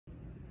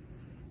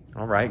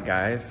All right,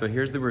 guys, so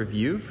here's the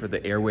review for the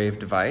Airwaav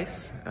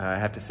device. I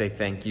have to say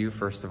thank you,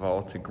 first of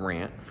all, to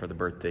Grant for the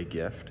birthday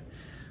gift.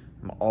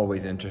 I'm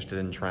always interested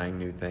in trying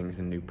new things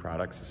and new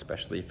products,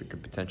 especially if it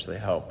could potentially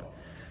help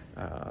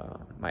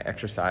my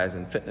exercise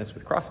and fitness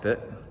with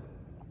CrossFit.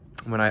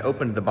 When I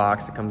opened the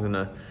box, it comes in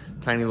a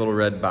tiny little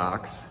red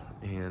box,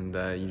 and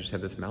you just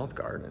have this mouth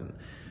guard. And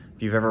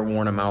if you've ever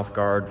worn a mouth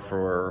guard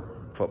for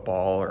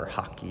football or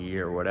hockey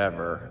or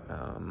whatever,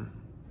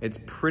 it's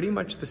pretty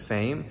much the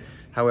same.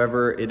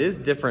 However, it is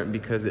different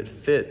because it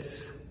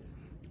fits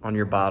on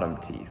your bottom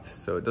teeth.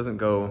 So it doesn't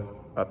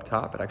go up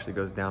top, it actually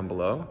goes down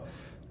below.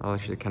 I'll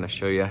actually kind of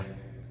show you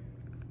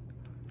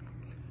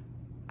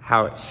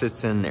how it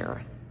sits in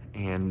there,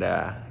 and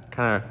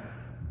kind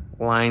of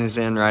lines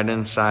in right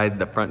inside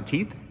the front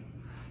teeth.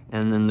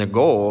 And then the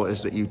goal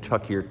is that you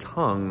tuck your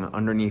tongue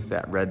underneath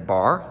that red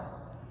bar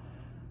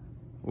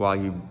while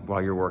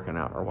you're working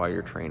out or while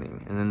you're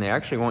training. And then they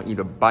actually want you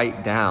to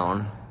bite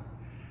down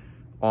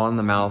on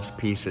the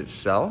mouthpiece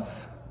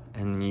itself,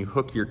 and you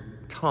hook your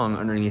tongue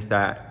underneath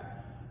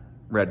that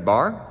red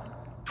bar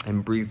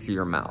and breathe through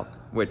your mouth,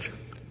 which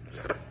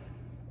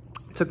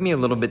took me a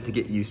little bit to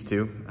get used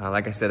to.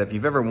 Like I said, if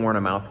you've ever worn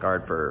a mouth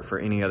guard for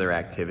any other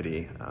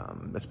activity,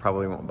 this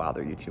probably won't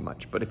bother you too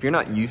much. But if you're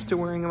not used to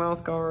wearing a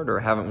mouth guard or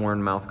haven't worn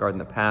a mouth guard in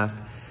the past,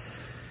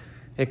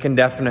 it can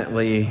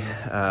definitely,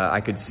 I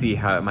could see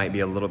how it might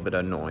be a little bit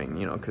annoying,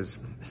 you know, because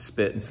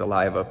spit and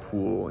saliva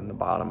pool in the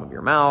bottom of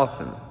your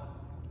mouth, and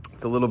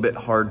it's a little bit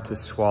hard to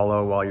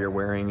swallow while you're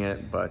wearing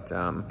it, but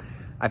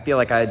I feel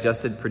like I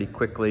adjusted pretty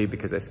quickly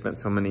because I spent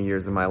so many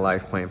years of my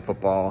life playing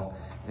football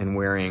and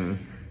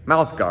wearing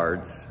mouth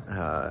guards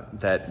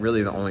that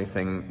really the only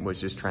thing was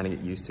just trying to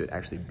get used to it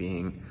actually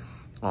being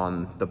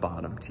on the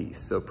bottom teeth.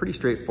 So pretty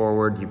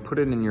straightforward. You put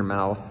it in your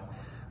mouth.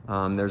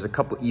 There's a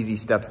couple easy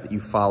steps that you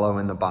follow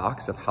in the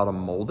box of how to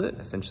mold it.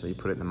 Essentially, you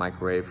put it in the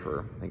microwave for,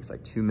 I think it's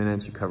like 2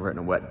 minutes. You cover it in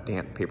a wet,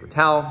 damp paper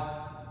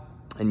towel,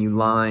 and you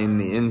line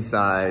the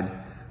inside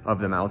of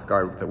the mouth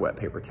guard with a wet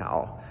paper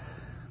towel.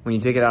 When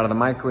you take it out of the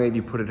microwave,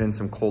 you put it in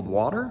some cold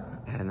water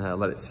and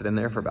let it sit in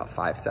there for about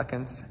 5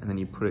 seconds, and then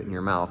you put it in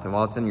your mouth. And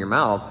while it's in your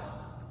mouth,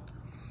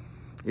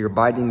 you're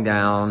biting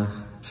down,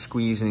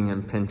 squeezing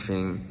and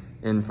pinching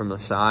in from the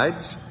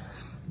sides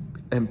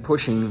and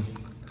pushing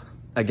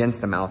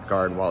against the mouth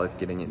guard while it's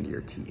getting into your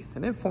teeth.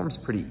 And it forms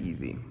pretty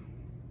easy.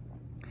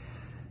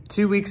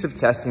 2 weeks of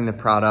testing the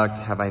product,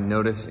 have I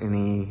noticed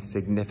any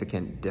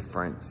significant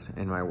difference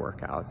in my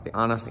workouts? The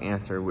honest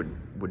answer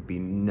would be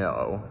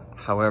no.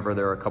 However,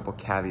 there are a couple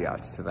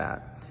caveats to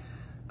that.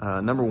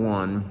 Number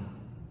one,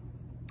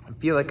 I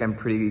feel like I'm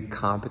pretty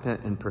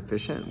competent and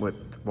proficient with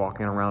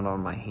walking around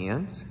on my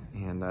hands.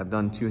 And I've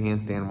done 2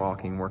 handstand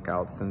walking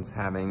workouts since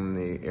having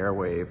the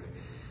Airwaav.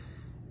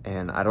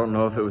 And I don't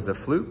know if it was a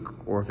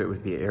fluke or if it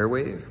was the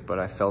Airwaav, but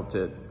I felt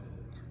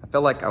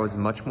like I was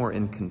much more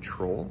in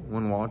control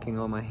when walking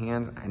on my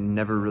hands. I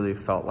never really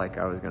felt like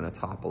I was gonna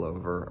topple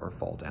over or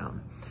fall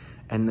down.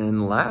 And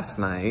then last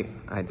night,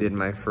 I did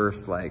my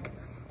first like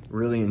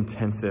really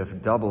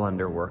intensive double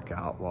under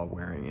workout while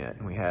wearing it.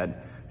 And we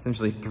had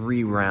essentially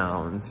 3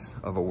 rounds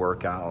of a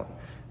workout.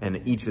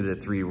 And each of the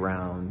 3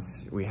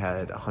 rounds, we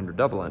had 100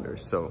 double unders.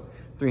 So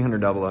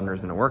 300 double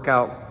unders in a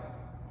workout.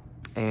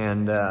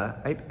 And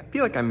I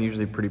feel like I'm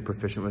usually pretty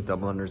proficient with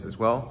double unders as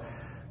well.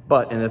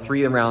 But in the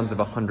 3 rounds of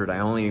 100, I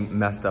only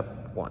messed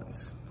up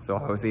once. So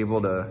I was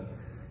able to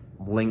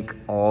link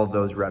all of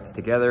those reps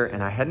together,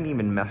 and I hadn't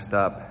even messed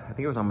up. I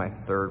think it was on my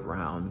 3rd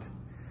round.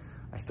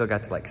 I still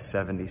got to like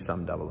 70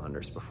 some double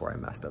unders before I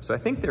messed up. So I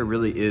think there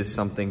really is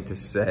something to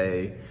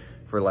say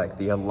for like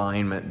the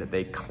alignment that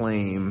they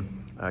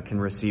claim can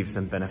receive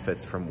some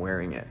benefits from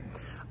wearing it.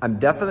 I'm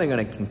definitely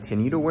gonna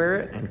continue to wear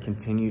it and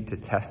continue to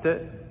test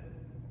it.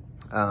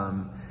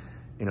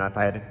 You know, if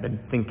I had been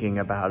thinking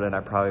about it, I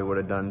probably would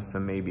have done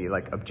some maybe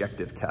like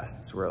objective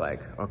tests where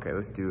like, okay,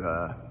 let's do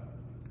a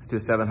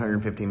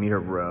 750 meter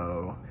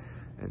row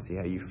and see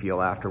how you feel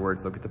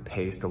afterwards. Look at the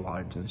pace, the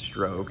wattage and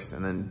strokes,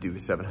 and then do a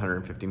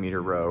 750 meter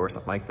row or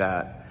something like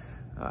that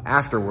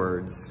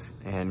afterwards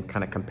and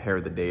kind of compare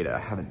the data. I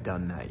haven't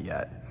done that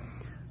yet.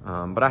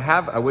 But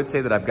I would say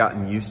that I've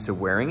gotten used to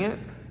wearing it.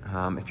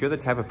 If you're the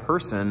type of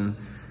person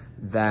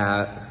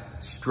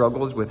that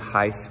struggles with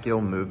high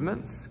skill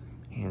movements,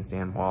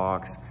 handstand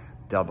walks,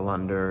 double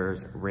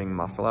unders, ring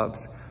muscle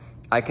ups,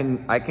 I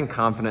can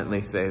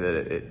confidently say that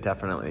it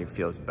definitely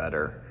feels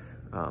better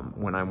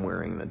when I'm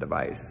wearing the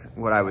device.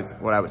 What I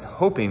was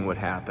hoping would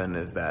happen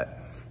is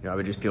that, you know, I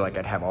would just feel like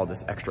I'd have all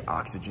this extra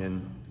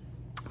oxygen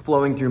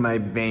flowing through my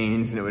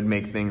veins, and it would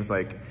make things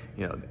like,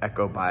 you know, the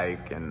Echo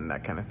bike and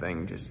that kind of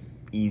thing just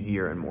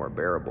easier and more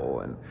bearable.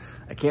 And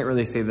I can't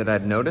really say that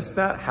I've noticed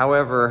that.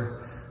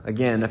 However,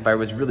 again, if I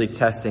was really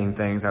testing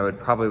things, I would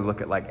probably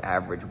look at like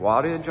average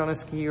wattage on a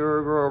skier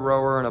or a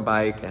rower on a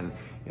bike, and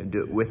you know,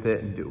 do it with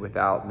it and do it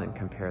without, and then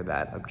compare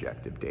that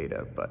objective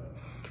data. But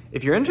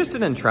if you're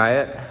interested in try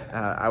it,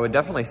 I would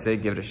definitely say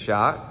give it a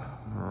shot.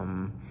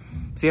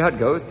 See how it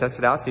goes, test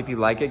it out, see if you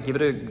like it. Give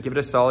it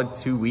a solid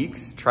 2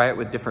 weeks. Try it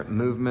with different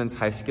movements,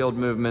 high skilled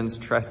movements.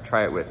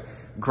 Try it with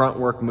grunt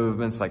work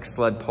movements like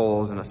sled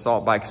pulls and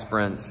assault bike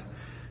sprints,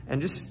 and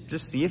just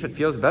see if it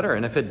feels better.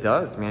 And if it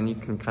does, man, you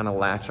can kind of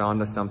latch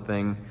onto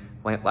something,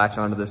 latch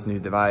onto this new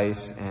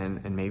device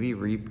and maybe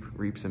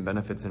reap some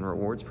benefits and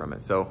rewards from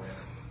it. So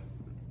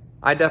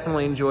I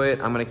definitely enjoy it.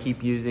 I'm gonna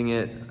keep using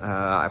it.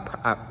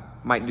 I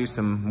might do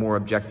some more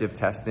objective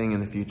testing in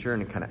the future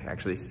and kind of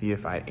actually see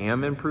if I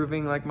am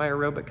improving like my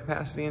aerobic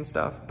capacity and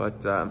stuff.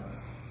 But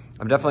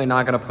I'm definitely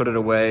not gonna put it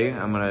away.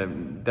 I'm gonna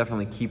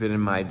definitely keep it in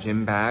my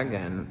gym bag,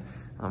 and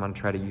I'm gonna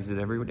try to use it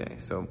every day.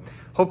 So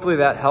hopefully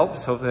that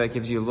helps. Hopefully that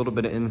gives you a little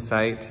bit of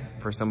insight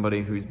for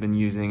somebody who's been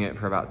using it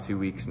for about 2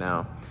 weeks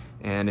now.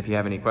 And if you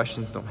have any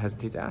questions, don't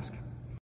hesitate to ask.